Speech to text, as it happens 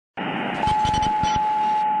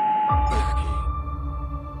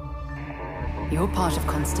You're part of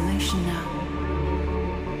Constellation now.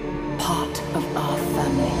 Part of our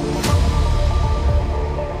family.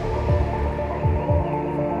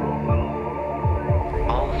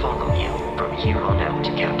 I'll follow you from here on out,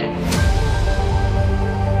 Captain.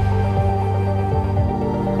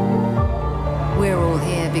 We're all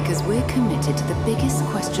here because we're committed to the biggest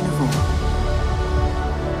question of all.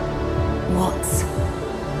 What's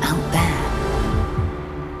out there?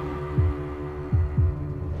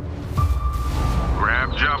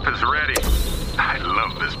 Grab jump is ready. I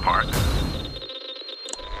love this part.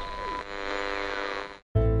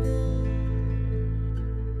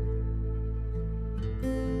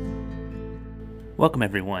 Welcome,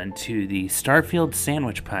 everyone, to the Starfield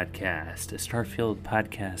Sandwich Podcast, a Starfield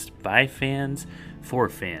podcast by fans for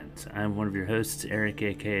fans. I'm one of your hosts, Eric,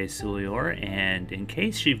 aka Sulior, and in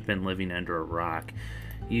case you've been living under a rock,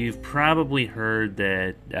 you've probably heard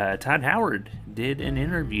that Todd Howard did an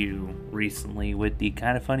interview recently with the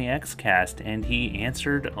Kind of Funny XCast, and he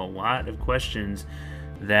answered a lot of questions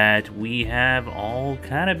that we have all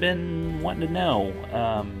kind of been wanting to know.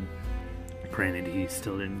 Granted, he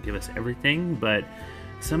still didn't give us everything, but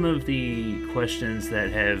some of the questions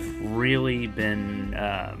that have really been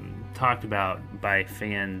talked about by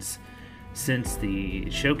fans since the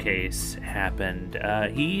showcase happened,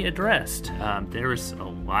 he addressed. There was a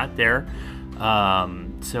lot there,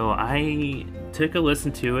 so I took a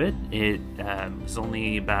listen to it. It was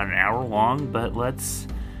only about an hour long, but let's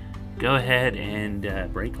go ahead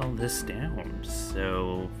and break all this down.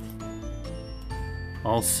 So,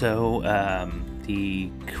 also, the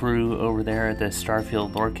crew over there at the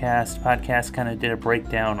Starfield Lorecast podcast kind of did a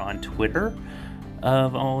breakdown on Twitter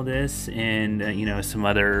of all of this, and some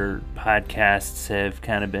other podcasts have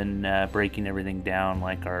kind of been breaking everything down,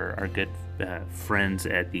 like our good friends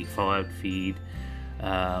at the Fallout feed.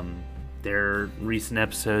 Their recent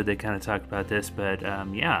episode, they kind of talked about this, but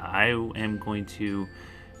I am going to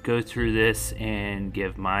go through this and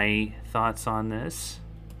give my thoughts on this.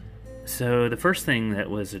 So the first thing that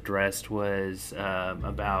was addressed was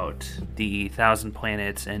about the 1,000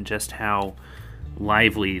 planets and just how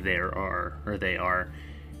lively they are.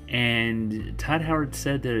 And Todd Howard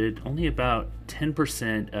said that only about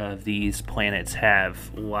 10% of these planets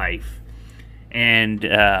have life. And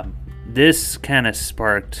this kind of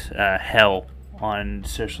sparked hell on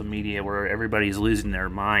social media, where everybody's losing their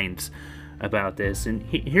minds about this. And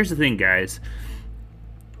here's the thing, guys.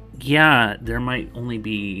 Yeah, there might only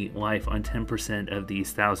be life on 10% of these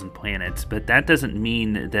 1,000 planets, but that doesn't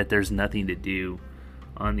mean that there's nothing to do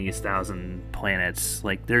on these 1,000 planets.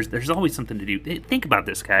 Like, there's always something to do. Think about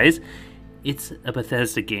this, guys. It's a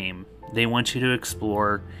Bethesda game. They want you to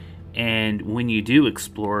explore, and when you do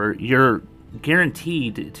explore, you're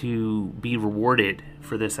guaranteed to be rewarded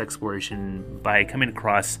for this exploration by coming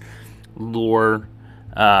across lore.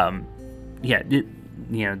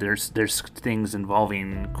 There's things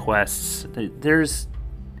involving quests.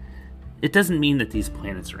 It doesn't mean that these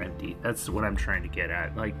planets are empty. That's what I'm trying to get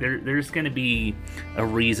at. Like, there's going to be a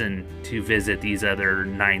reason to visit these other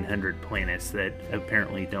 900 planets that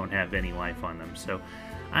apparently don't have any life on them. So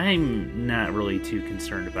I'm not really too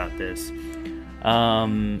concerned about this.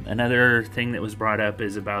 Another thing that was brought up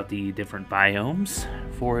is about the different biomes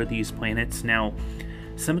for these planets. Now,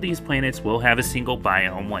 some of these planets will have a single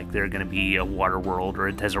biome, like they're going to be a water world or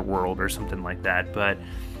a desert world or something like that, but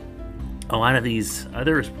a lot of these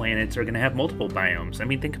other planets are going to have multiple biomes. I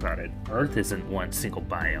mean, think about it. Earth isn't one single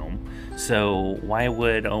biome, so why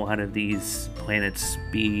would a lot of these planets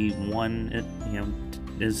be one,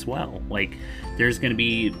 as well? Like, there's going to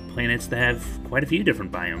be planets that have quite a few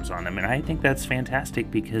different biomes on them, and I think that's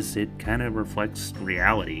fantastic because it kind of reflects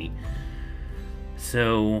reality.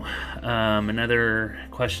 So, another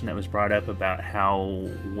question that was brought up about how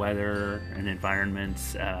weather and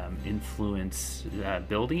environments influence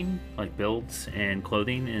building, like builds and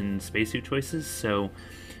clothing and spacesuit choices. So,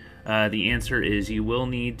 the answer is you will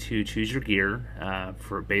need to choose your gear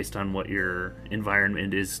based on what your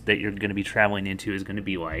environment is that you're going to be traveling into is going to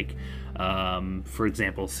be like. For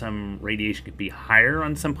example, some radiation could be higher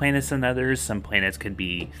on some planets than others. Some planets could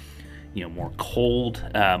be more cold.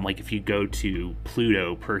 Like if you go to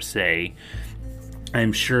Pluto per se,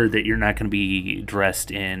 I'm sure that you're not going to be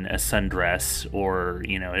dressed in a sundress or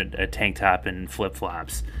a tank top and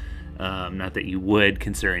flip-flops. Not that you would,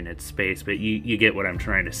 considering it's space, but you get what I'm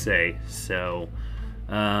trying to say. So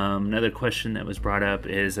another question that was brought up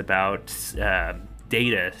is about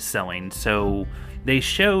data selling. So they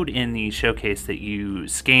showed in the showcase that you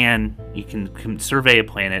can survey a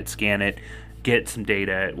planet, scan it, get some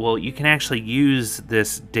data. Well, you can actually use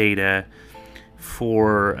this data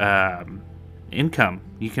for income.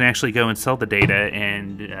 You can actually go and sell the data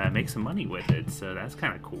and make some money with it. So that's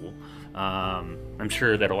kind of cool. I'm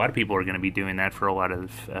sure that a lot of people are going to be doing that for a lot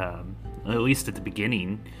of, at least at the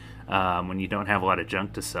beginning, when you don't have a lot of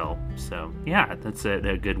junk to sell. So yeah, that's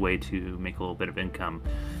a good way to make a little bit of income.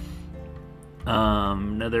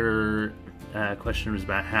 Another question was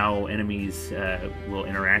about how enemies will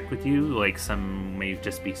interact with you. Like, some may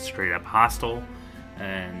just be straight up hostile,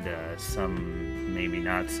 and some maybe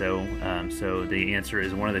not so. So the answer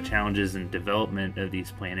is, one of the challenges in development of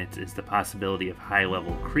these planets is the possibility of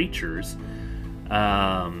high-level creatures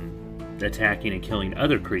attacking and killing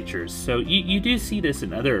other creatures. So you do see this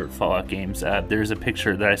in other Fallout games. There's a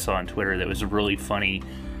picture that I saw on Twitter that was really funny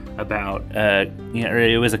about,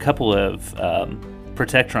 it was a couple of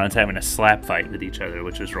Protectrons having a slap fight with each other,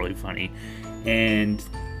 which was really funny. And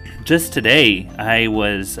just today, I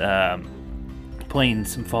was playing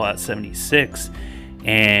some Fallout 76,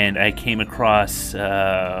 and I came across,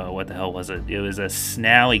 what the hell was it? It was a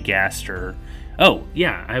Snallygaster. Oh,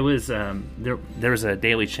 yeah, I was, there was a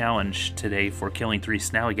daily challenge today for killing 3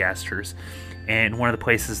 Snallygasters, and one of the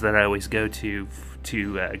places that I always go to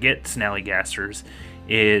get Snallygasters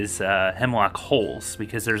is Hemlock Holes,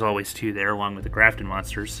 because there's always 2 there, along with the Grafton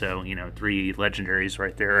monsters. So, 3 legendaries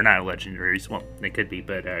right there, or not legendaries, well, they could be,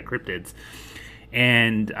 but cryptids.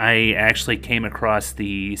 And I actually came across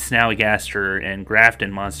the Snallygaster and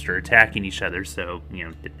Grafton monster attacking each other, so,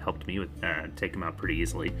 it helped me with take them out pretty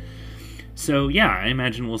easily. So, yeah, I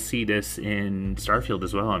imagine we'll see this in Starfield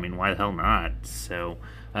as well. I mean, why the hell not? So,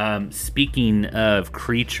 speaking of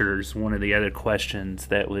creatures, one of the other questions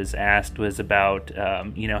that was asked was about,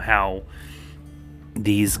 how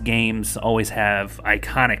these games always have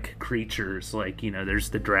iconic creatures. Like, there's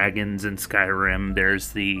the dragons in Skyrim,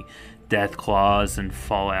 there's the Death Claws in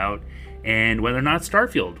Fallout, and whether or not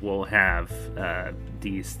Starfield will have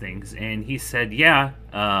these things. And he said, yeah,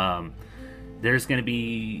 there's going to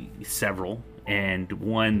be several, and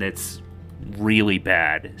one that's really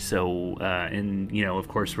bad. So, of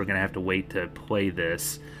course, we're going to have to wait to play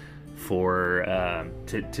this for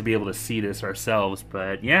to be able to see this ourselves.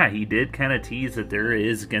 But yeah, he did kind of tease that there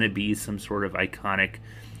is going to be some sort of iconic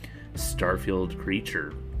Starfield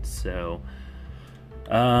creature. So,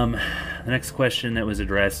 the next question that was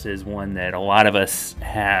addressed is one that a lot of us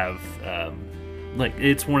have.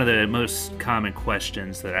 It's one of the most common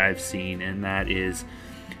questions that I've seen, and that is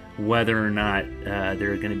whether or not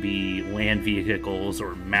there are going to be land vehicles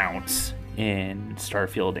or mounts in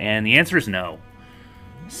Starfield, and the answer is no.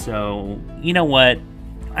 So, you know what?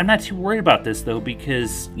 I'm not too worried about this, though,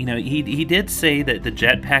 because, he did say that the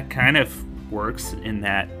jetpack kind of works in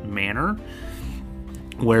that manner,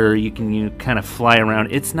 where you can kind of fly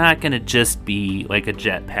around. It's not going to just be like a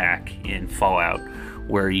jetpack in Fallout,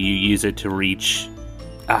 where you use it to reach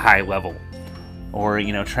a high level, or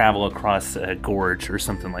travel across a gorge or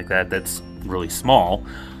something like that that's really small.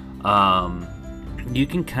 You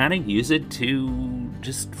can kind of use it to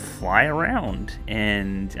just fly around,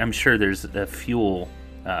 and I'm sure there's a fuel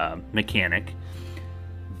mechanic.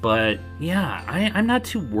 But yeah, I'm not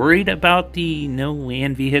too worried about the no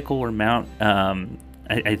land vehicle or mount.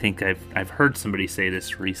 I think I've heard somebody say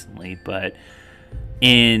this recently, but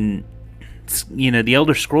in the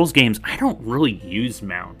Elder Scrolls games, I don't really use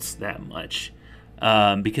mounts that much,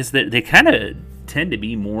 because they kind of tend to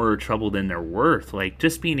be more trouble than they're worth. Like,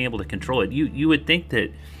 just being able to control it, you would think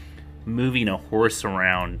that moving a horse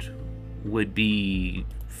around would be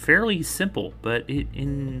fairly simple, but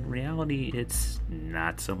in reality, it's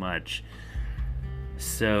not so much.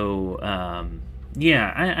 So,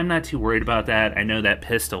 yeah, I'm not too worried about that. I know that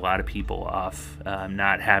pissed a lot of people off,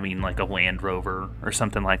 not having like a Land Rover or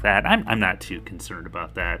something like that. I'm not too concerned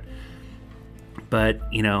about that. But,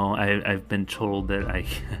 I've been told that I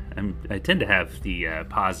tend to have the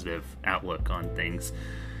positive outlook on things.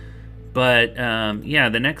 But, yeah,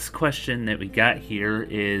 the next question that we got here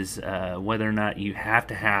is whether or not you have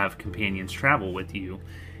to have companions travel with you.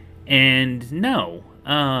 And no,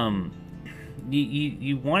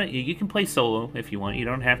 you can play solo if you want. You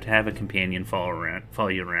don't have to have a companion follow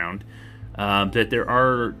you around. But there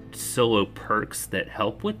are solo perks that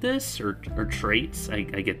help with this, or traits. I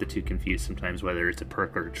get the two confused sometimes, whether it's a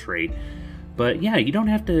perk or a trait. But yeah, you don't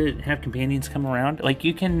have to have companions come around. Like,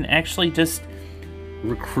 you can actually just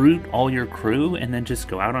recruit all your crew and then just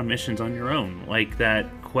go out on missions on your own. Like that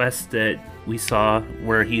quest that we saw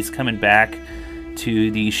where he's coming back to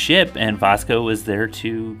the ship and Vasco was there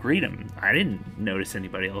to greet him. I didn't notice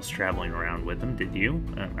anybody else traveling around with him, did you?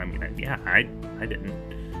 I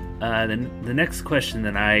didn't. Then the next question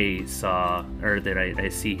that I saw, or that I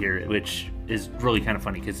see here, which is really kind of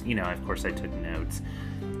funny because, of course I took notes.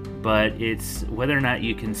 but it's whether or not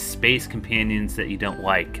you can space companions that you don't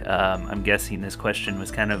like. I'm guessing this question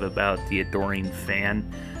was kind of about the adoring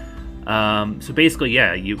fan. So basically,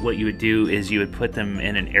 yeah, what you would do is you would put them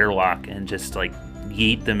in an airlock and just like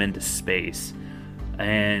yeet them into space.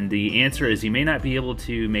 And the answer is you may not be able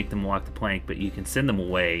to make them walk the plank, but you can send them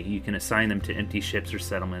away. You can assign them to empty ships or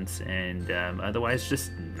settlements, and otherwise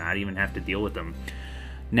just not even have to deal with them.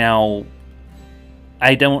 Now,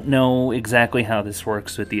 I don't know exactly how this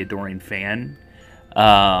works with the adoring fan,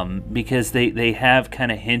 because they have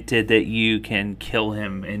kind of hinted that you can kill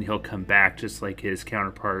him and he'll come back just like his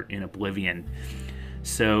counterpart in Oblivion.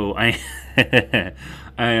 So I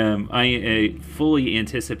fully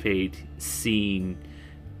anticipate seeing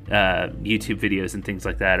YouTube videos and things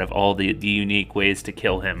like that of all the unique ways to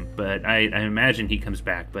kill him. But I imagine he comes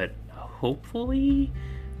back. But hopefully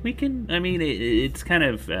we can. I mean, it's kind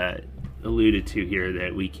of alluded to here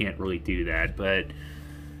that we can't really do that, but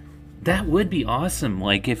that would be awesome.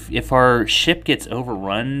 Like if our ship gets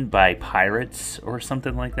overrun by pirates or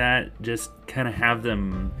something like that, just kind of have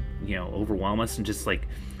them, overwhelm us and just like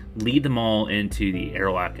lead them all into the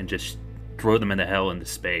airlock and just throw them into hell into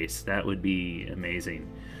space. That would be amazing.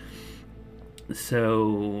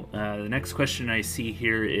 So the next question I see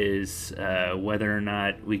here is whether or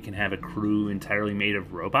not we can have a crew entirely made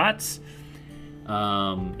of robots.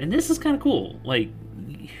 And this is kind of cool. Like,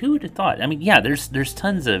 who would have thought? I mean, yeah, there's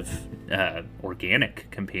tons of organic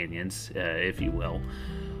companions, if you will.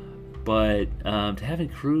 But to have a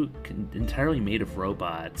crew entirely made of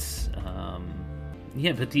robots,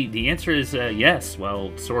 yeah, but the answer is yes.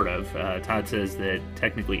 Well, sort of. Todd says that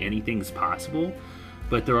technically anything's possible,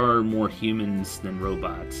 but there are more humans than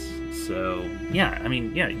robots. So, yeah, I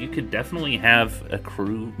mean, yeah, you could definitely have a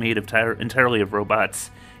crew made of entirely of robots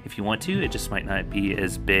if you want to. It just might not be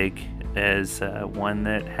as big as one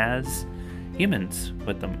that has humans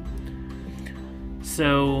with them.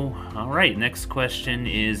 So, alright, next question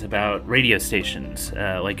is about radio stations,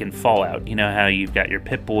 like in Fallout. You know how you've got your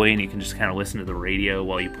Pip-Boy and you can just kind of listen to the radio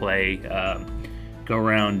while you play, go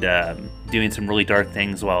around doing some really dark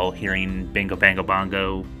things while hearing Bingo Bango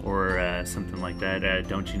Bongo or something like that.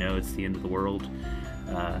 Don't you know it's the end of the world?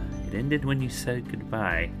 It ended when you said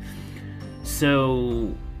goodbye.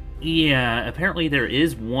 So, yeah, apparently there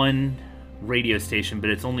is one radio station, but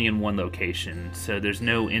it's only in one location, so there's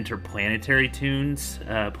no interplanetary tunes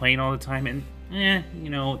playing all the time, and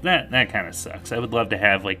that kind of sucks. I would love to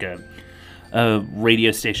have like a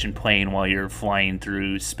radio station playing while you're flying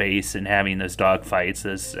through space and having those dogfights,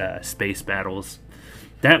 those space battles.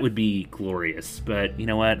 That would be glorious, but you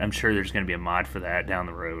know what? I'm sure there's going to be a mod for that down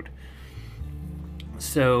the road.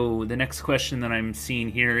 So the next question that I'm seeing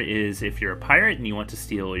here is if you're a pirate and you want to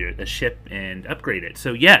steal a ship and upgrade it.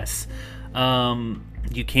 So yes,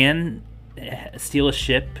 you can steal a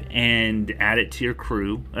ship and add it to your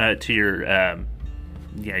crew, to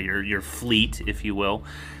your fleet, if you will.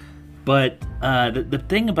 But the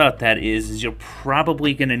thing about that is you're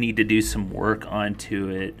probably going to need to do some work onto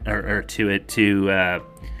it or to it to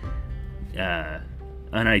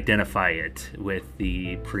unidentify it with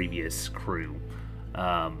the previous crew.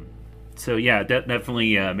 So yeah,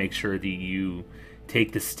 definitely make sure that you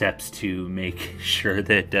take the steps to make sure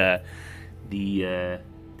that the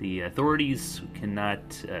authorities cannot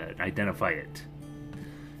identify it.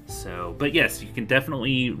 So, but yes, you can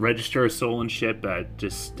definitely register a stolen ship.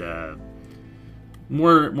 Just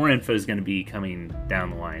more info is going to be coming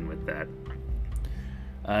down the line with that.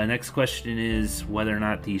 Next question is whether or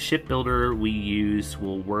not the shipbuilder we use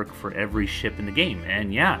will work for every ship in the game.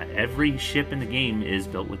 And yeah, every ship in the game is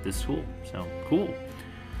built with this tool. So, cool.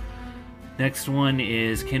 Next one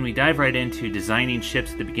is, can we dive right into designing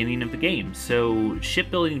ships at the beginning of the game? So,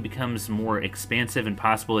 shipbuilding becomes more expansive and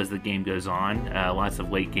possible as the game goes on. Lots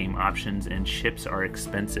of late game options, and ships are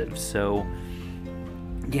expensive. So,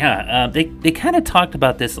 yeah, they kind of talked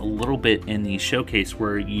about this a little bit in the showcase,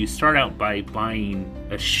 where you start out by buying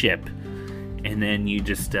a ship, and then you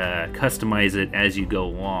just customize it as you go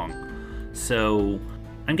along. So,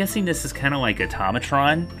 I'm guessing this is kind of like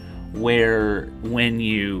Automatron, where when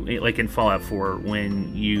you, like in Fallout 4,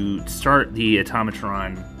 when you start the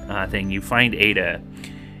Automatron thing, you find Ada,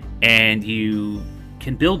 and you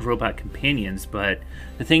can build robot companions, but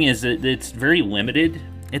the thing is that it's very limited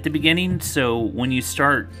at the beginning. So when you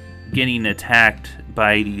start getting attacked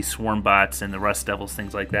by the swarm bots and the rust devils,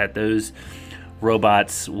 things like that, those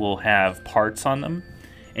robots will have parts on them,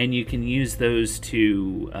 and you can use those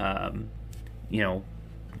to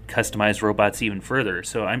customize robots even further.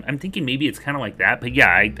 So I'm thinking maybe it's kind of like that, but yeah,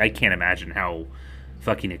 I can't imagine how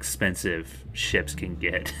fucking expensive ships can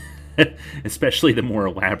get. especially the more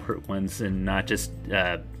elaborate ones, and not just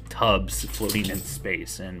tubs floating in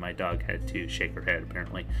space. And my dog had to shake her head,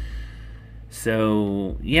 apparently.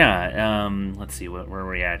 So, yeah, let's see, where are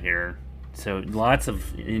we at here? So, lots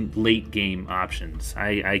of late game options,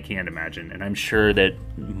 I can't imagine. And I'm sure that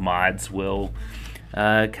mods will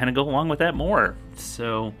kind of go along with that more.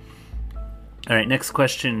 So, all right, next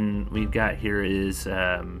question we've got here is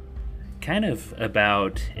kind of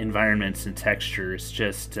about environments and textures.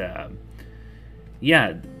 Just, in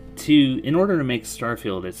order to make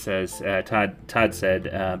Starfield, it says, Todd said,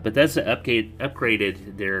 Bethesda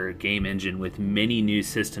upgraded their game engine with many new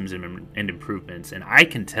systems and improvements. And I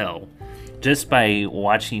can tell, just by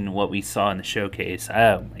watching what we saw in the showcase,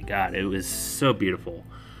 oh my god, it was so beautiful.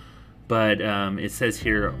 But it says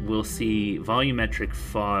here, we'll see volumetric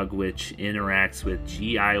fog, which interacts with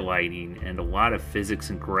GI lighting, and a lot of physics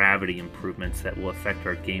and gravity improvements that will affect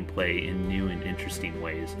our gameplay in new and interesting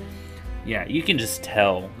ways. Yeah, you can just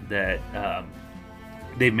tell that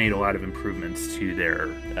they've made a lot of improvements to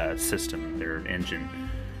their system, their engine.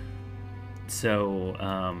 So,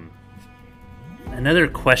 another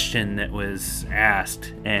question that was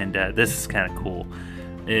asked, and this is kind of cool,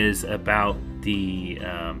 is about the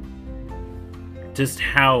just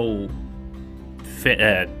how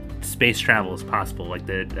space travel is possible, like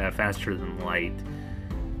the faster than light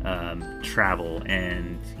travel.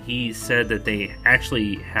 And he said that they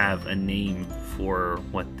actually have a name for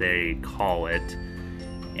what they call it.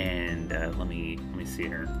 And let me see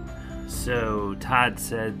here. So Todd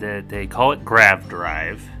said that they call it grav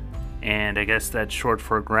drive, and I guess that's short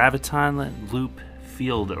for graviton loop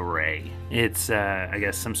field array. It's I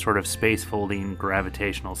guess some sort of space folding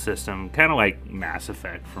gravitational system, kind of like Mass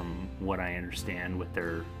Effect from what I understand, with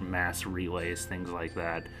their mass relays, things like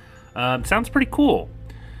that. Sounds pretty cool.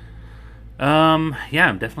 I'm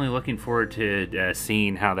definitely looking forward to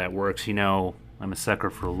seeing how that works. You know, I'm a sucker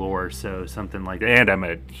for lore, so something like that, and I'm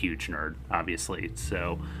a huge nerd, obviously,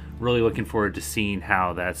 so really looking forward to seeing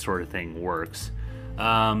how that sort of thing works.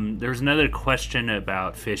 There's another question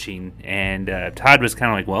about fishing, and Todd was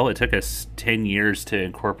kind of like, well, it took us 10 years to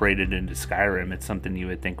incorporate it into Skyrim. It's something you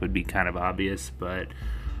would think would be kind of obvious, but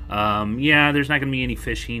there's not going to be any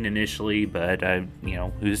fishing initially, but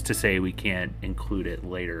who's to say we can't include it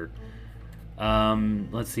later.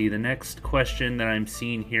 Let's see, the next question that I'm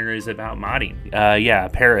seeing here is about modding.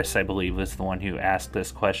 Paris, I believe, was the one who asked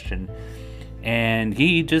this question, and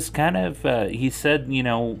he just kind of he said,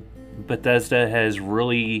 Bethesda has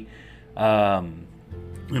really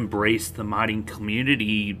embraced the modding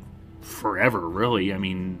community forever, really. I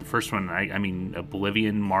mean, the first one,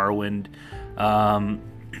 Oblivion, Morrowind,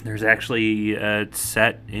 there's actually a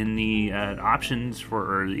set in the options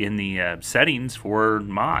in the settings for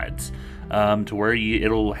mods, to where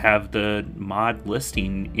it'll have the mod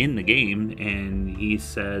listing in the game. And he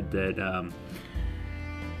said that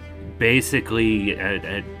basically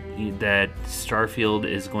that Starfield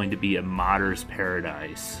is going to be a modder's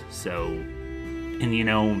paradise. So, and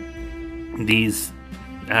these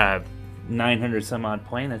 900 some odd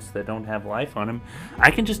planets that don't have life on them,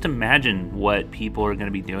 I can just imagine what people are going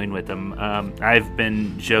to be doing with them. I've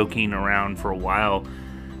been joking around for a while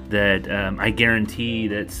that I guarantee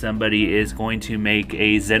that somebody is going to make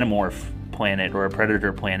a xenomorph planet or a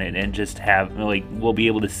predator planet, and just have, we'll be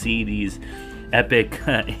able to see these epic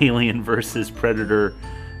alien versus predator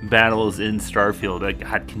battles in Starfield.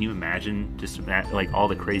 God, can you imagine all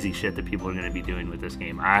the crazy shit that people are going to be doing with this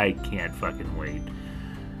game? I can't fucking wait.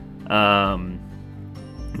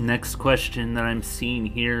 Next question that I'm seeing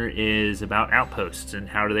here is about outposts and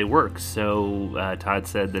how do they work. So Todd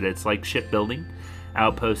said that it's like shipbuilding.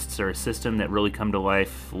 Outposts are a system that really come to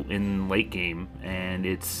life in late game, and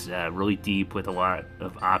it's really deep with a lot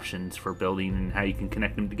of options for building and how you can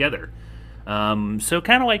connect them together. So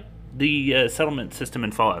kind of like the settlement system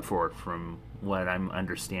in Fallout 4, from what I'm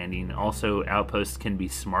understanding. Also, outposts can be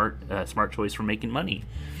smart choice for making money.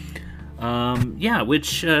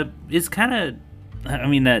 Which is kind of,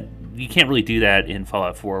 that you can't really do that in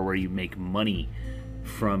Fallout 4, where you make money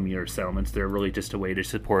from your settlements. They're really just a way to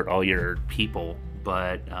support all your people.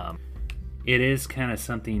 But it is kind of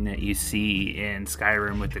something that you see in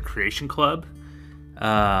Skyrim with the Creation Club,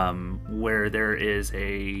 where there is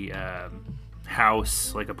a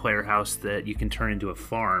house, like a player house, that you can turn into a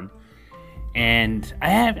farm. And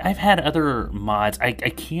I've had other mods. I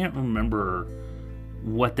can't remember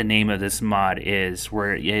what the name of this mod is,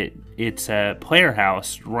 where it's a player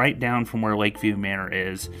house right down from where Lakeview Manor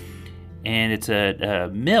is, and it's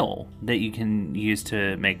a mill that you can use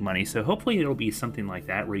to make money. So hopefully it'll be something like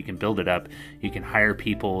that, where you can build it up, you can hire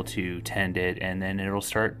people to tend it, and then it'll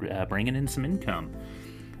start bringing in some income.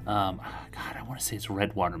 God, I want to say it's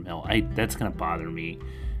Red Watermill. That's gonna bother me.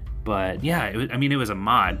 But yeah, it was a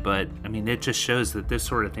mod, but I mean, it just shows that this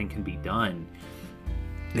sort of thing can be done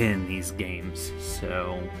in these games.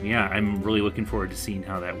 So yeah, I'm really looking forward to seeing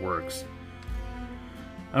how that works.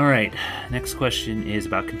 All right, next question is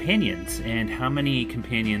about companions and how many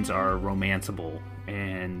companions are romanceable.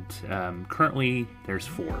 And currently there's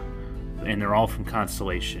 4, and they're all from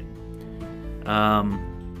Constellation.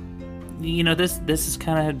 This is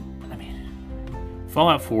kind of, I mean,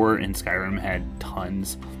 Fallout 4 and Skyrim had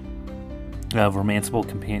tons of romanceable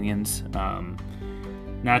companions.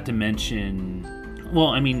 Not to mention, well,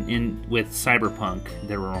 I mean, with Cyberpunk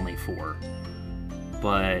there were only 4,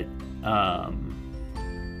 but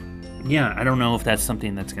yeah, I don't know if that's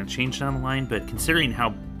something that's going to change down the line, but considering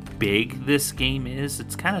how big this game is,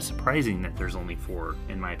 it's kind of surprising that there's only 4,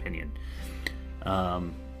 in my opinion.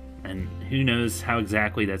 And who knows how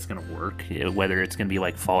exactly that's going to work, whether it's going to be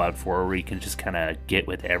like Fallout 4 where you can just kind of get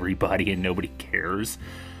with everybody and nobody cares.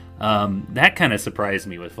 That kind of surprised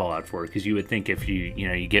me with Fallout 4, because you would think if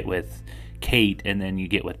you get with Kate and then you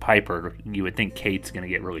get with Piper, you would think Kate's going to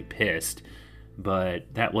get really pissed,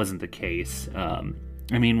 but that wasn't the case.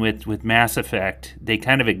 I mean, with Mass Effect, they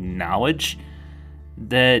kind of acknowledge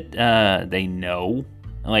that they know.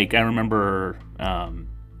 Like, I remember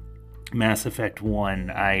Mass Effect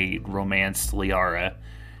 1, I romanced Liara,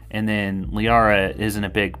 and then Liara isn't a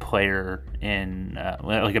big player in,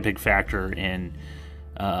 like a big factor in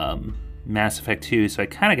Mass Effect 2, so I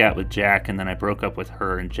kind of got with Jack, and then I broke up with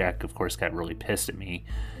her, and Jack, of course, got really pissed at me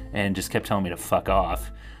and just kept telling me to fuck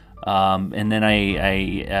off. And then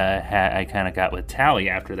I kind of got with Tally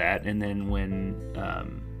after that, and then when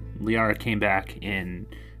Liara came back in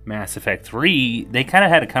Mass Effect 3, they kind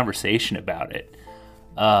of had a conversation about it.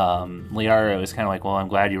 Liara was kind of like, well, I'm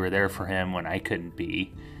glad you were there for him when I couldn't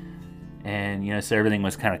be. And, so everything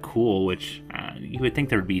was kind of cool, which you would think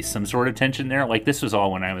there would be some sort of tension there. Like, this was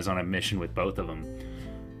all when I was on a mission with both of them.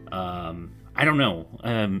 I don't know.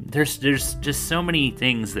 There's just so many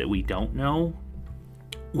things that we don't know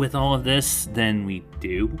with all of this than we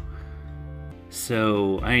do.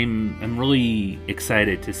 So I'm really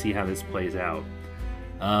excited to see how this plays out.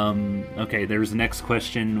 Okay, there's the next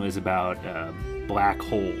question was about black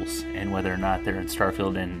holes and whether or not they're in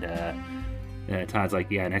Starfield, and Todd's like,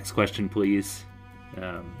 yeah, next question, please.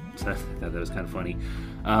 So I thought that was kind of funny.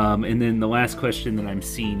 And then the last question that I'm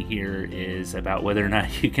seeing here is about whether or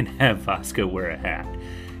not you can have Vasco wear a hat.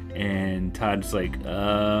 And Todd's like,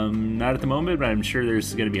 not at the moment, but I'm sure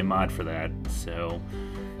there's going to be a mod for that. So,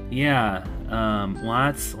 yeah,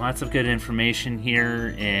 lots of good information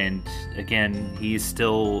here. And again, he's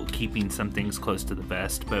still keeping some things close to the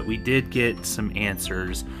vest, but we did get some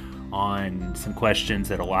answers on some questions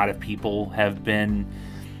that a lot of people have been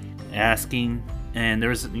asking. And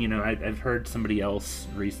there's, I've heard somebody else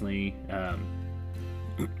recently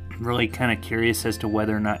really kind of curious as to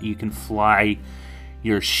whether or not you can fly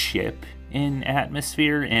your ship in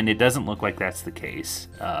atmosphere, and it doesn't look like that's the case.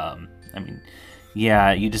 I mean,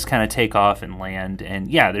 yeah, you just kind of take off and land, and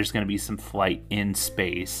yeah, there's going to be some flight in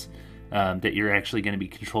space that you're actually going to be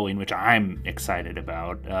controlling, which I'm excited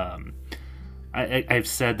about. I've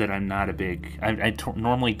said that I'm not a big... I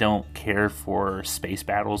normally don't care for space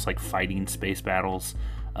battles, like fighting space battles.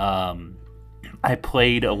 I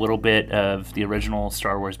played a little bit of the original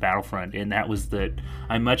Star Wars Battlefront, and that was that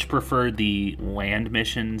I much preferred the land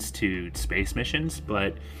missions to space missions,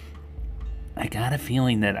 but I got a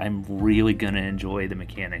feeling that I'm really going to enjoy the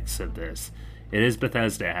mechanics of this. It is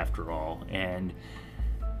Bethesda after all, and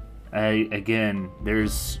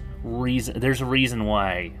there's a reason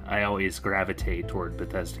why I always gravitate toward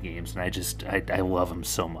Bethesda games, and I love them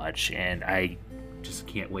so much, and I just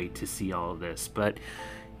can't wait to see all of this. But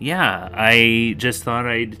yeah, I just thought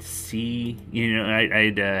I'd see,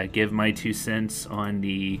 I'd give my 2 cents on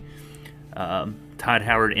the Todd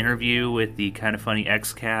Howard interview with the Kind of Funny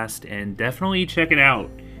XCast, and definitely check it out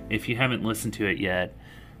if you haven't listened to it yet.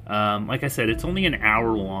 Like I said, it's only an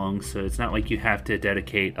hour long, so it's not like you have to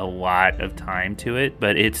dedicate a lot of time to it,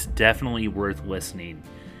 but it's definitely worth listening.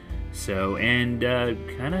 So, and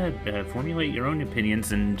kind of formulate your own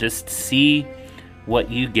opinions and just see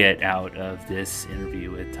what you get out of this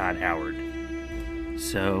interview with Todd Howard.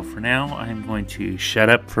 So for now, I'm going to shut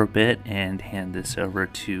up for a bit and hand this over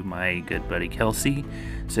to my good buddy Kelsey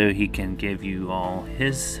so he can give you all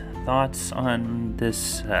his thoughts on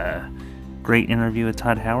this great interview with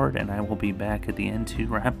Todd Howard, and I will be back at the end to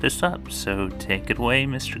wrap this up. So take it away,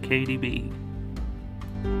 Mr. KDB.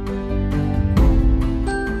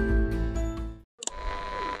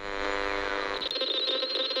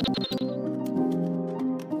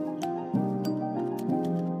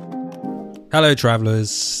 Hello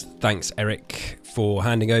travellers, thanks Eric for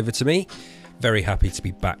handing over to me. Very happy to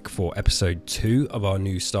be back for episode 2 of our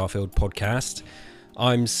new Starfield podcast.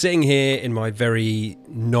 I'm sitting here in my very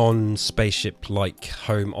non-spaceship-like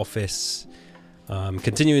home office,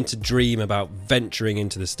 continuing to dream about venturing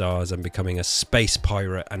into the stars and becoming a space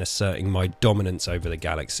pirate and asserting my dominance over the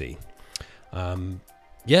galaxy.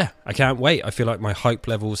 I can't wait. I feel like my hype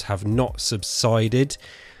levels have not subsided.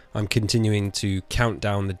 I'm continuing to count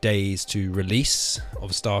down the days to release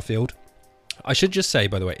of Starfield. I should just say,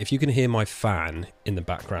 by the way, if you can hear my fan in the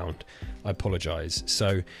background, I apologise.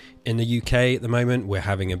 So in the UK at the moment, we're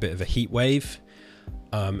having a bit of a heat wave.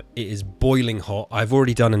 It is boiling hot. I've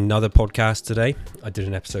already done another podcast today. I did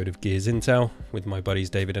an episode of Gears Intel with my buddies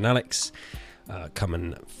David and Alex. Come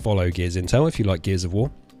and follow Gears Intel if you like Gears of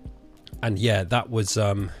War. And yeah, that was,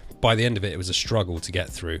 by the end of it, it was a struggle to get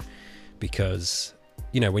through because,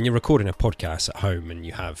 you know, when you're recording a podcast at home and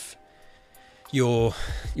you have your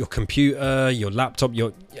computer, your laptop,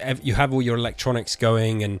 you have all your electronics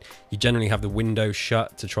going, and you generally have the window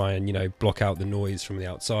shut to try and, you know, block out the noise from the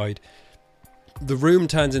outside. The room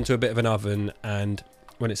turns into a bit of an oven, and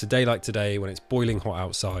when it's a day like today, when it's boiling hot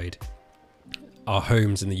outside, our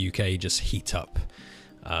homes in the UK just heat up.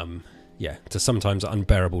 To sometimes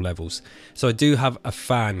unbearable levels. So I do have a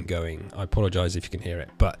fan going. I apologise if you can hear it,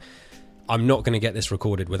 but I'm not going to get this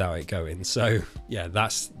recorded without it going. So yeah,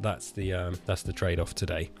 that's the trade-off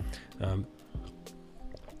today. And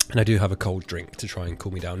I do have a cold drink to try and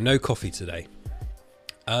cool me down. No coffee today.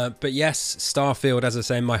 But yes, Starfield, as I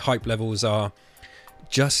say, my hype levels are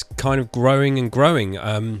just kind of growing and growing.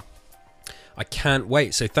 I can't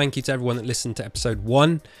wait. So thank you to everyone that listened to episode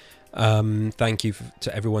 1. Thank you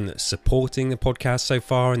to everyone that's supporting the podcast so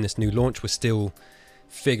far in this new launch. We're still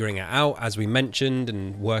figuring it out, as we mentioned,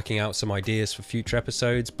 and working out some ideas for future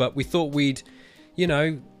episodes, but we thought we'd, you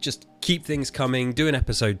know, just keep things coming, do an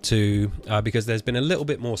episode 2, because there's been a little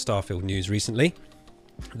bit more Starfield news recently.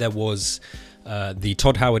 There was the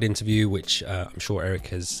Todd Howard interview, which I'm sure Eric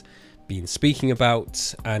has been speaking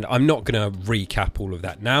about, and I'm not going to recap all of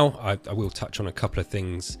that now. I will touch on a couple of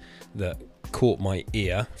things that caught my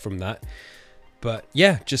ear from that, but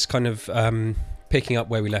yeah, just kind of picking up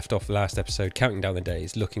where we left off the last episode, counting down the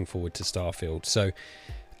days, looking forward to Starfield. So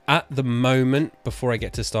at the moment, before I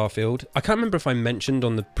get to Starfield, I can't remember if I mentioned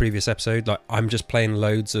on the previous episode, like, I'm just playing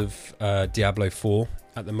loads of Diablo 4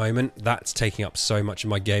 at the moment. That's taking up so much of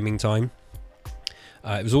my gaming time.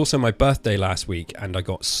 It was also my birthday last week, and I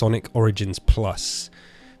got Sonic Origins Plus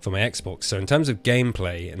for my Xbox. So in terms of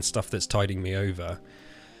gameplay and stuff that's tiding me over,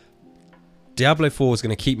 Diablo 4 is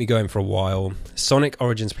going to keep me going for a while. Sonic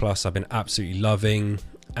Origins Plus I've been absolutely loving.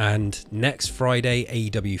 And next Friday,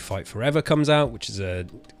 AEW Fight Forever comes out, which is a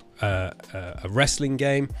wrestling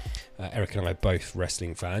game. Eric and I are both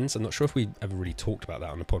wrestling fans. I'm not sure if we ever really talked about that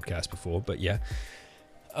on the podcast before, but yeah.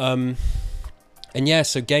 And yeah,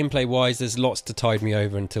 so gameplay-wise, there's lots to tide me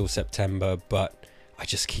over until September, but I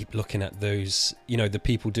just keep looking at those, you know, the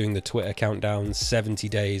people doing the Twitter countdown, 70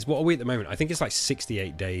 days. What are we at the moment? I think it's like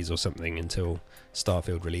 68 days or something until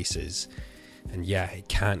Starfield releases. And yeah, it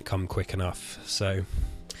can't come quick enough. So,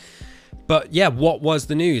 but yeah, what was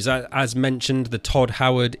the news? As mentioned, the Todd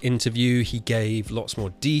Howard interview, he gave lots more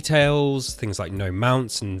details, things like no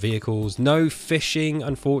mounts and vehicles, no fishing,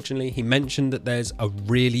 unfortunately. He mentioned that there's a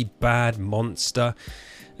really bad monster.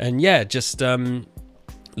 And yeah, just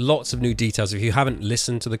lots of new details. If you haven't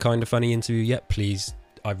listened to the Kinda Funny interview yet, please,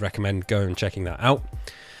 I'd recommend going and checking that out.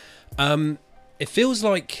 It feels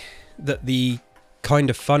like that the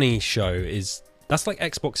Kinda Funny show that's like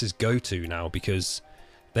Xbox's go-to now, because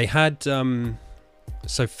they had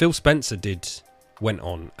so Phil Spencer went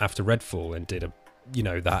on after Redfall and did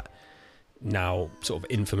that now sort of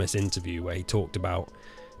infamous interview where he talked about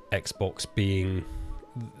Xbox being,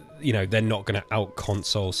 you know, they're not going to out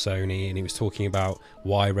console Sony, and he was talking about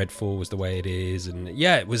why Redfall was the way it is. And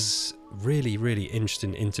yeah, it was really, really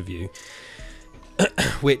interesting interview,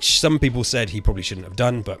 which some people said he probably shouldn't have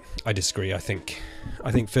done, but I disagree. I think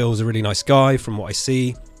Phil's a really nice guy from what I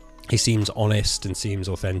see. He seems honest and seems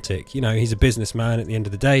authentic. You know, he's a businessman at the end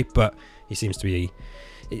of the day, but he seems to be,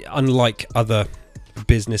 unlike other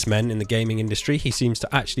businessmen in the gaming industry, he seems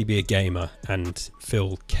to actually be a gamer, and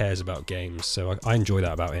Phil cares about games, so I enjoy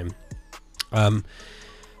that about him.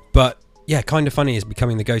 But yeah, Kinda Funny is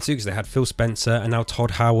becoming the go-to because they had Phil Spencer and now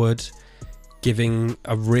Todd Howard giving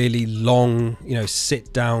a really long, you know,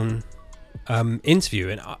 sit-down interview.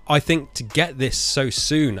 And I think to get this so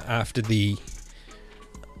soon after the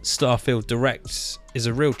Starfield Direct is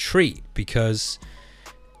a real treat, because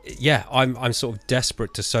yeah, I'm sort of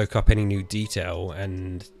desperate to soak up any new detail,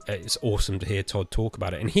 and it's awesome to hear Todd talk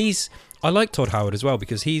about it. And I like Todd Howard as well,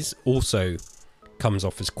 because he's also comes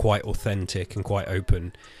off as quite authentic and quite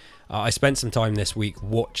open. I spent some time this week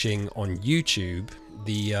watching on YouTube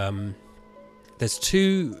there's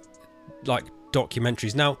 2 like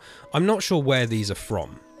documentaries. Now, I'm not sure where these are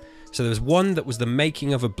from. So there was one that was the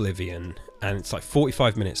making of Oblivion, and it's like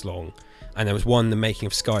 45 minutes long. And there was one, the making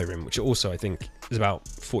of Skyrim, which also I think is about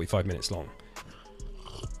 45 minutes long.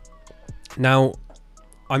 Now,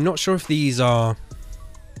 I'm not sure if these are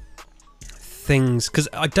things, because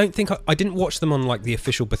I don't think I didn't watch them on like the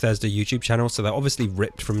official Bethesda YouTube channel, so they're obviously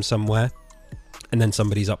ripped from somewhere and then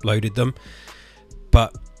somebody's uploaded them.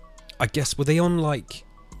 But I guess, were they on like,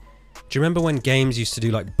 do you remember when games used to do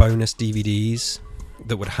like bonus DVDs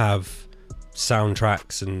that would have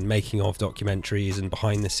soundtracks and making of documentaries and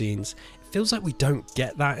behind the scenes? It feels like we don't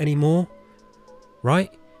get that anymore, right?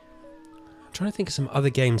 I'm trying to think of some other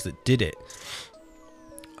games that did it.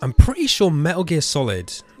 I'm pretty sure Metal Gear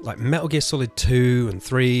Solid, like Metal Gear Solid 2 and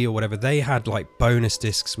 3 or whatever, they had like bonus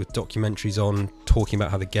discs with documentaries on talking about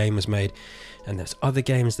how the game was made. And there's other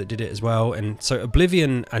games that did it as well. And so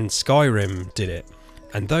Oblivion and Skyrim did it.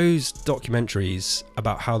 And those documentaries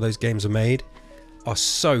about how those games are made are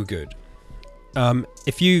so good.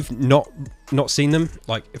 If you've not seen them,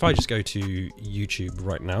 like if I just go to YouTube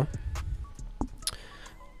right now,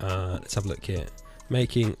 let's have a look here.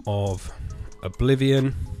 Making of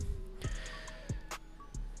Oblivion.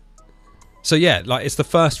 So yeah, like it's the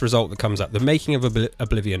first result that comes up. The making of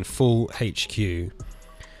Oblivion full HQ.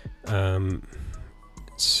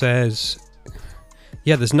 Says,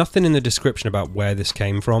 yeah, there's nothing in the description about where this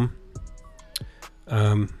came from.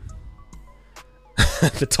 The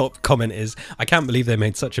top comment is, I can't believe they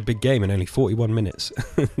made such a big game in only 41 minutes.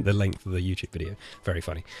 The length of the YouTube video. Very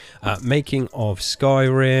funny. Making of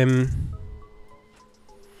Skyrim.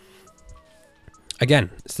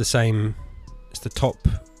 Again, it's the same. It's the top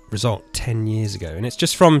result 10 years ago. And it's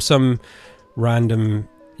just from some random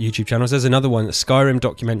YouTube channels. There's another one, a Skyrim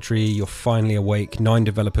documentary, You're Finally Awake. 9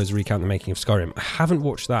 developers recount the making of Skyrim. I haven't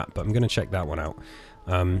watched that, but I'm going to check that one out.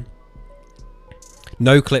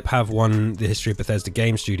 No Clip have won the history of Bethesda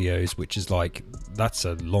Game Studios, which is like, that's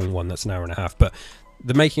a long one, that's an hour and a half. But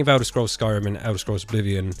the making of Elder Scrolls Skyrim and Elder Scrolls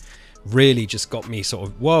Oblivion really just got me sort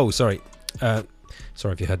of, whoa, sorry.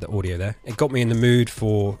 Sorry if you heard the audio there. It got me in the mood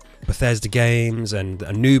for Bethesda games and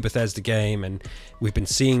a new Bethesda game, and we've been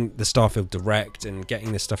seeing the Starfield Direct and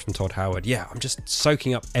getting this stuff from Todd Howard. Yeah, I'm just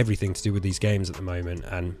soaking up everything to do with these games at the moment,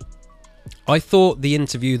 and I thought the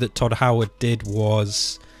interview that Todd Howard did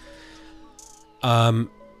was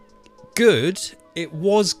good. It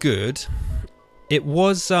was good. It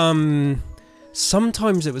was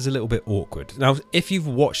sometimes it was a little bit awkward. Now, if you've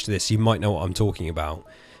watched this, you might know what I'm talking about.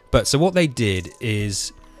 But so what they did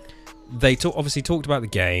is they obviously talked about the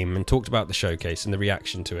game and talked about the showcase and the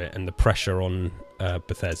reaction to it and the pressure on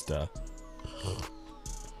Bethesda.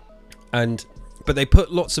 But they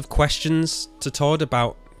put lots of questions to Todd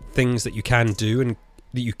about things that you can do and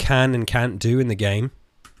that you can and can't do in the game.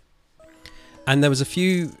 And there was a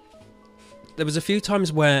few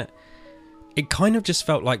times where it kind of just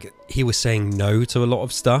felt like he was saying no to a lot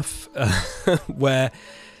of stuff, where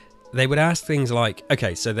they would ask things like,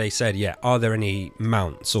 okay, so they said, yeah, are there any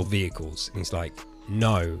mounts or vehicles? And he's like,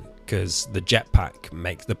 no, because the jetpack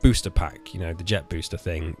makes the booster pack, the jet booster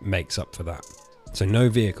thing makes up for that. So no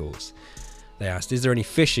vehicles. They asked, is there any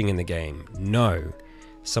fishing in the game? No.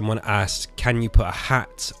 Someone asked, can you put a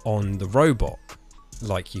hat on the robot?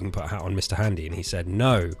 Like you can put a hat on Mr. Handy, and he said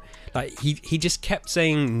no. Like he just kept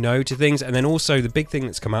saying no to things. And then also the big thing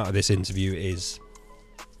that's come out of this interview is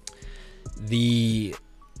the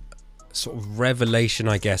sort of revelation,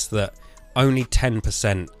 I guess, that only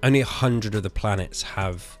 10%, only 100 of the planets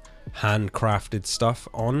have handcrafted stuff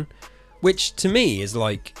on, which to me is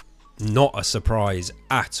like not a surprise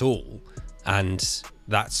at all, and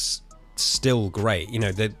that's still great.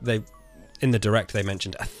 They in the direct they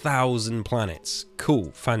mentioned 1,000 planets.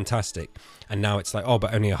 Cool, fantastic. And now it's like, oh,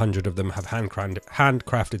 but only 100 of them have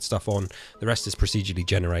handcrafted stuff on. The rest is procedurally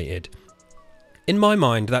generated. In my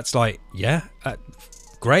mind, that's like, yeah,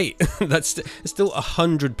 great. That's still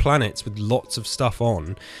 100 planets with lots of stuff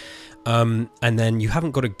on. And then you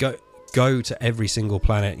haven't got to go to every single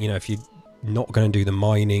planet. If you're not going to do the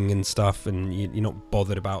mining and stuff and you're not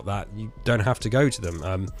bothered about that, you don't have to go to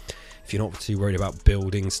them. If you're not too worried about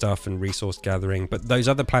building stuff and resource gathering, but those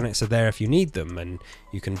other planets are there if you need them, and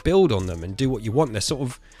you can build on them and do what you want. They're sort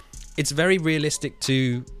of, it's very realistic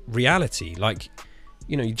to reality. Like,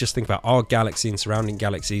 you just think about our galaxy and surrounding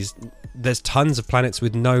galaxies. There's tons of planets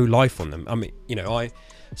with no life on them. I mean,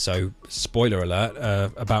 So, spoiler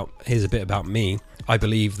alert, here's a bit about me. I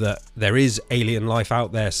believe that there is alien life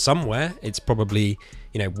out there somewhere. It's probably,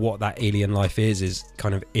 what that alien life is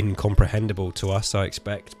kind of incomprehensible to us, I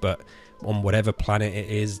expect. But on whatever planet it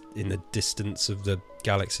is, in the distance of the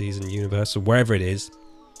galaxies and universe, or wherever it is,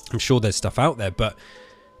 I'm sure there's stuff out there. But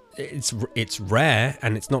it's rare,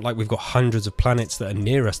 and it's not like we've got hundreds of planets that are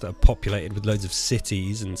near us that are populated with loads of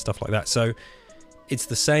cities and stuff like that. So it's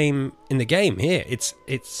the same in the game here. It's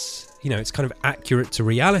kind of accurate to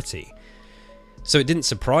reality. So it didn't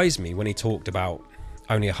surprise me when he talked about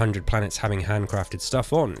only 100 planets having handcrafted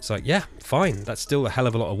stuff on. It's like, yeah, fine. That's still a hell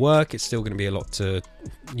of a lot of work. It's still going to be a lot to,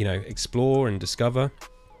 explore and discover.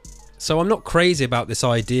 So I'm not crazy about this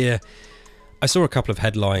idea. I saw a couple of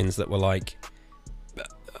headlines that were like,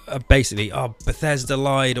 basically, Bethesda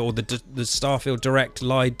lied, or the Starfield Direct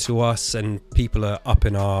lied to us, and people are up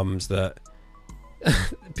in arms that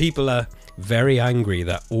people are very angry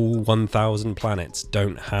that all 1,000 planets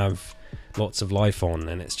don't have lots of life on.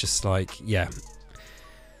 And it's just like, yeah,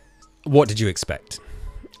 what did you expect?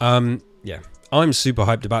 I'm super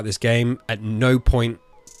hyped about this game. At no point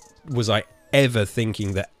was I ever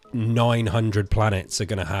thinking that 900 planets are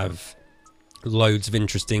going to have loads of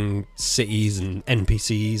interesting cities and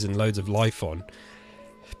NPCs and loads of life on.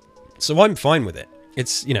 So I'm fine with it.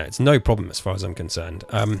 It's no problem as far as I'm concerned.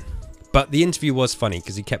 But the interview was funny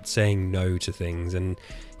because he kept saying no to things, and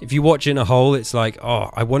if you watch it in a whole, it's like,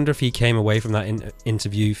 I wonder if he came away from that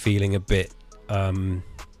interview feeling a bit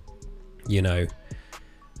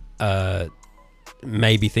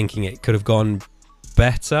maybe thinking it could have gone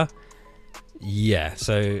better. Yeah,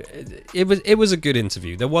 so it was a good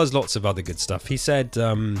interview. There was lots of other good stuff. He said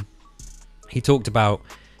he talked about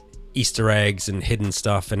Easter eggs and hidden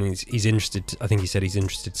stuff, and he's interested. I think he said he's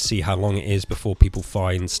interested to see how long it is before people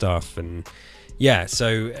find stuff. And yeah,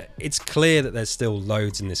 so it's clear that there's still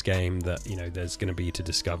loads in this game that there's going to be to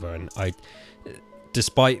discover. And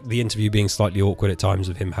despite the interview being slightly awkward at times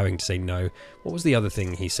of him having to say no, what was the other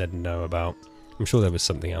thing he said no about? I'm sure there was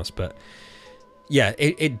something else, but yeah,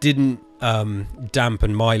 it didn't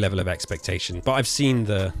dampen my level of expectation. But I've seen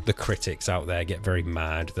the critics out there get very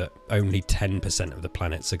mad that only 10% of the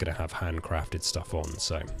planets are going to have handcrafted stuff on.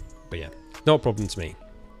 So, but yeah, not a problem to me.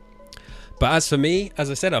 But as for me,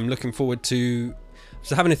 as I said, I'm looking forward to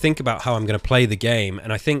having to think about how I'm going to play the game.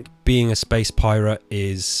 And I think being a space pirate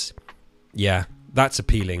is, yeah, that's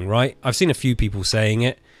appealing, right? I've seen a few people saying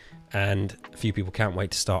it, and a few people can't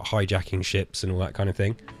wait to start hijacking ships and all that kind of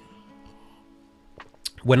thing.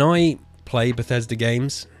 When I play Bethesda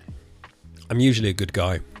games, I'm usually a good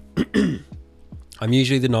guy. I'm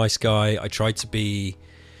usually the nice guy. I try to be,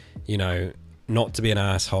 not to be an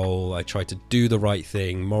asshole. I try to do the right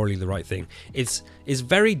thing, morally the right thing. It's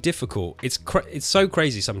very difficult. It's so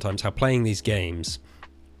crazy sometimes how playing these games,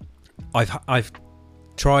 I've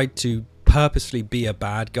tried to purposely be a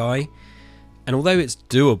bad guy, and although it's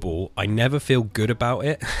doable, I never feel good about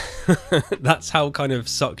it. That's how kind of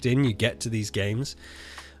sucked in you get to these games.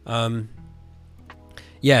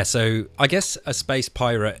 Yeah, so I guess a space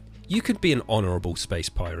pirate, you could be an honorable space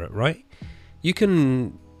pirate, right? You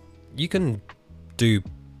can do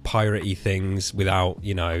piratey things without,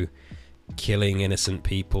 killing innocent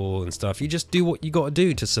people and stuff. You just do what you got to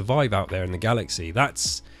do to survive out there in the galaxy.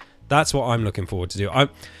 That's what I'm looking forward to do.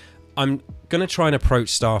 I'm going to try and approach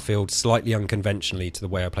Starfield slightly unconventionally to the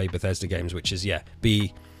way I play Bethesda games, which is,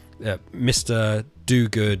 be Mr. Do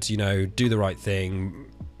Good, do the right thing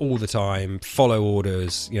all the time, follow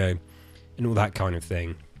orders, and all that kind of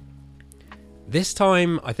thing. This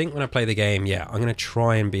time, I think when I play the game, I'm going to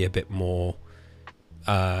try and be a bit more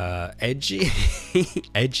edgy,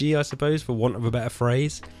 I suppose, for want of a better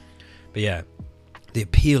phrase. But yeah, the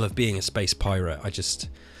appeal of being a space pirate, I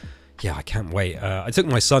can't wait. I took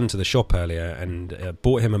my son to the shop earlier and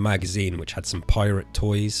bought him a magazine which had some pirate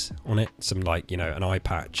toys on it. Some an eye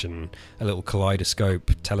patch and a little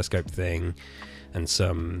telescope thing, and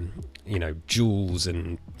some, jewels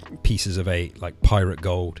and pieces of pirate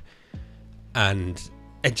gold. And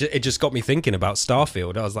it just got me thinking about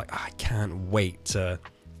Starfield. I was like, I can't wait to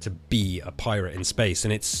be a pirate in space.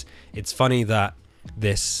 And it's funny that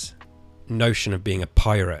this notion of being a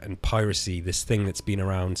pirate and piracy, this thing that's been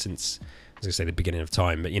around since, I was going to say the beginning of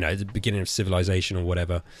time, but the beginning of civilization or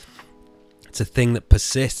whatever, it's a thing that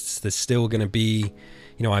persists. There's still going to be,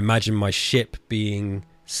 I imagine my ship being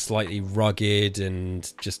slightly rugged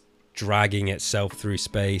and just dragging itself through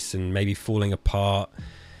space and maybe falling apart,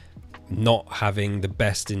 not having the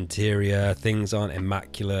best interior, things aren't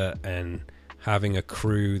immaculate, and having a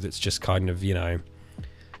crew that's just kind of,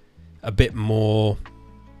 a bit more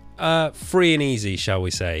free and easy, shall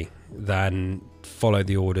we say, than follow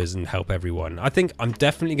the orders and help everyone. I think I'm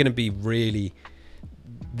definitely going to be really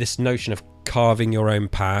this notion of carving your own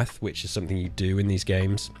path, which is something you do in these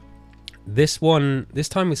games. This time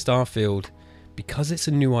with Starfield, because it's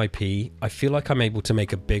a new IP, I feel like I'm able to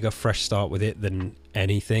make a bigger fresh start with it than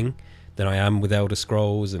I am with Elder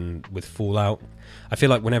Scrolls and with Fallout. I feel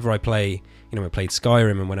like whenever I play, I played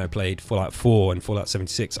Skyrim, and when I played Fallout 4 and Fallout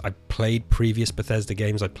 76, I played previous Bethesda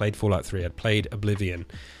games. I played Fallout 3, I played Oblivion,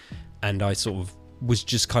 and I sort of was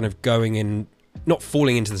just kind of going in, not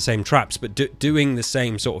falling into the same traps, but doing the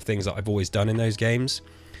same sort of things that I've always done in those games.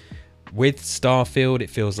 With Starfield, it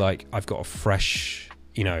feels like I've got a fresh,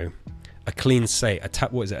 a clean slate, a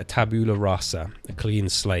tabula rasa, a clean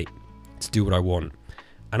slate to do what I want.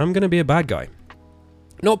 And I'm going to be a bad guy.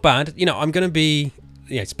 Not bad, I'm going to be,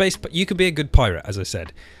 space, but you could be a good pirate, as I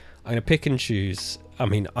said. I'm going to pick and choose. I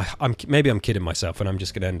mean, I'm kidding myself, and I'm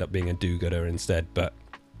just going to end up being a do-gooder instead. But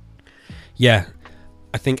yeah,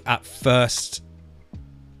 I think at first,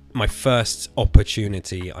 my first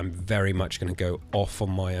opportunity, I'm very much going to go off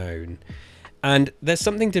on my own. And there's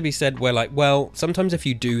something to be said where, like, well, sometimes if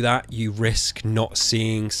you do that, you risk not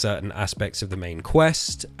seeing certain aspects of the main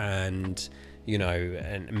quest and,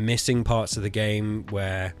 and missing parts of the game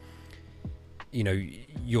where,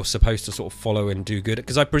 you're supposed to sort of follow and do good.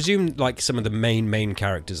 Because I presume, like, some of the main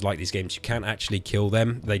characters, like these games, you can't actually kill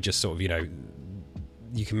them. They just sort of,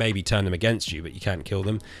 you can maybe turn them against you, but you can't kill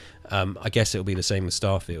them. I guess it'll be the same with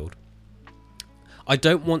Starfield. I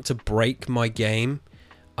don't want to break my game.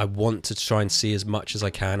 I want to try and see as much as I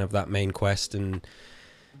can of that main quest and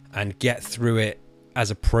get through it as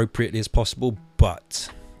appropriately as possible. But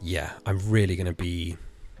yeah, I'm really going to be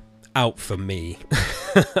out for me,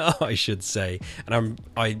 I should say. And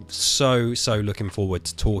I'm so looking forward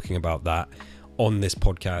to talking about that on this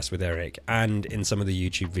podcast with Eric and in some of the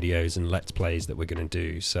YouTube videos and Let's Plays that we're going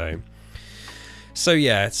to do. So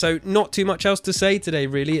yeah, so not too much else to say today,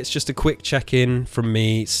 really. It's just a quick check-in from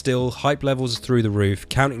me. Still, hype levels through the roof,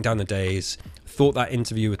 counting down the days. Thought that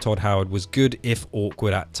interview with Todd Howard was good, if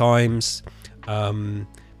awkward at times.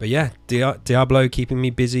 But yeah, Diablo keeping me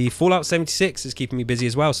busy. Fallout 76 is keeping me busy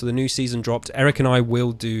as well. So the new season dropped. Eric and I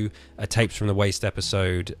will do a Tapes from the Waste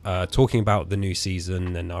episode talking about the new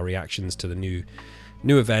season and our reactions to the new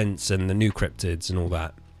events and the new cryptids and all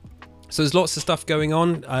that. So there's lots of stuff going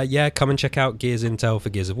on. Yeah, come and check out Gears Intel for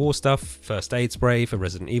Gears of War stuff, First Aid Spray for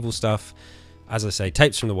Resident Evil stuff. As I say,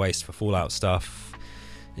 Tapes from the Waste for Fallout stuff.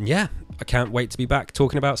 And yeah, I can't wait to be back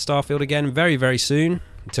talking about Starfield again very, very soon.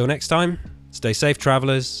 Until next time, stay safe,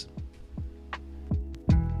 travelers.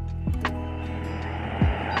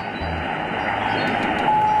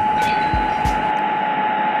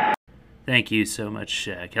 Thank you so much,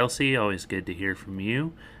 Kelsey. Always good to hear from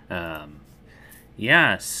you.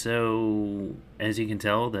 Yeah, so as you can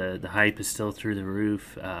tell, the hype is still through the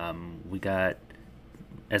roof. We got,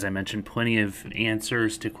 as I mentioned, plenty of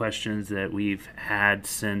answers to questions that we've had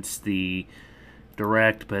since the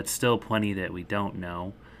Direct, but still plenty that we don't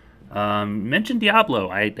know. Mentioned Diablo.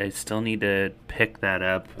 I still need to pick that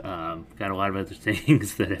up. Got a lot of other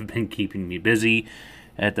things that have been keeping me busy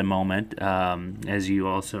at the moment. As you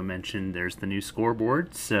also mentioned, there's the new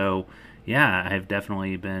scoreboard. So yeah, I've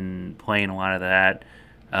definitely been playing a lot of that.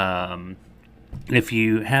 If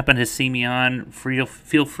you happen to see me on,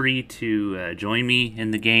 feel free to join me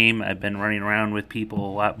in the game. I've been running around with people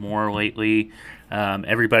a lot more lately.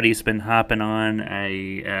 Everybody's been hopping on.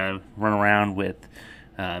 I run around with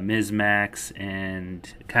Ms. Max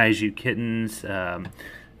and Kaiju Kittens,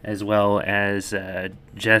 as well as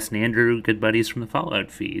Jess and Andrew, good buddies from the Fallout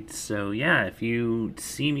feed. So yeah, if you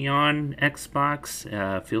see me on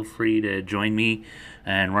Xbox, feel free to join me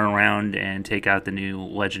and run around and take out the new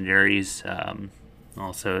legendaries.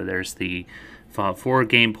 Also, there's the Fallout 4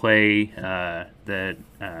 gameplay that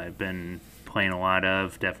I've been playing a lot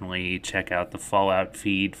of. Definitely check out the Fallout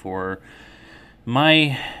feed for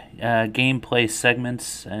my gameplay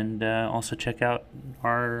segments, and also check out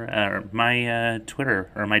my Twitter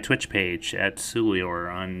or my Twitch page at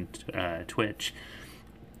Sulior on Twitch.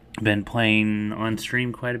 Been playing on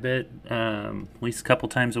stream quite a bit, at least a couple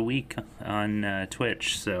times a week on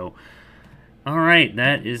Twitch. So all right,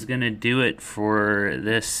 that is gonna do it for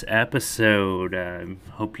this episode.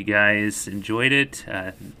 Hope you guys enjoyed it.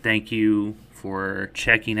 Thank you for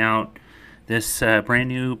checking out this brand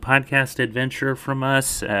new podcast adventure from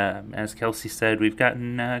us. As Kelsey said, we've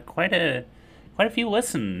gotten quite a few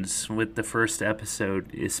listens with the first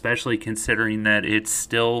episode, especially considering that it's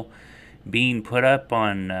still being put up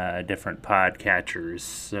on different podcatchers.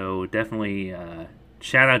 So definitely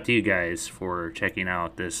shout out to you guys for checking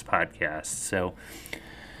out this podcast. So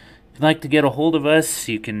you'd like to get a hold of us,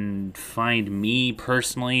 you can find me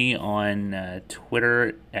personally on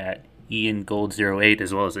Twitter at IanGold08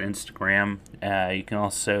 as well as Instagram. You can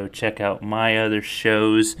also check out my other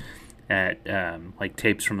shows at like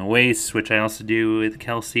Tapes from the Waste, which I also do with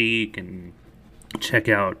Kelsey. You can check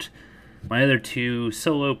out my other 2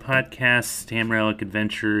 solo podcasts, Tam Relic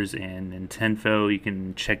Adventures and Nintenfo. You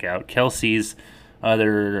can check out Kelsey's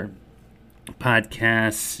other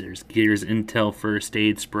podcasts. There's Gears Intel First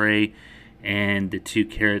Aid Spray and the 2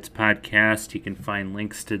 Carrots podcast. You can find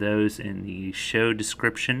links to those in the show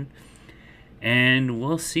description. And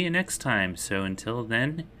we'll see you next time. So until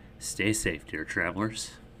then, stay safe, dear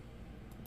travelers.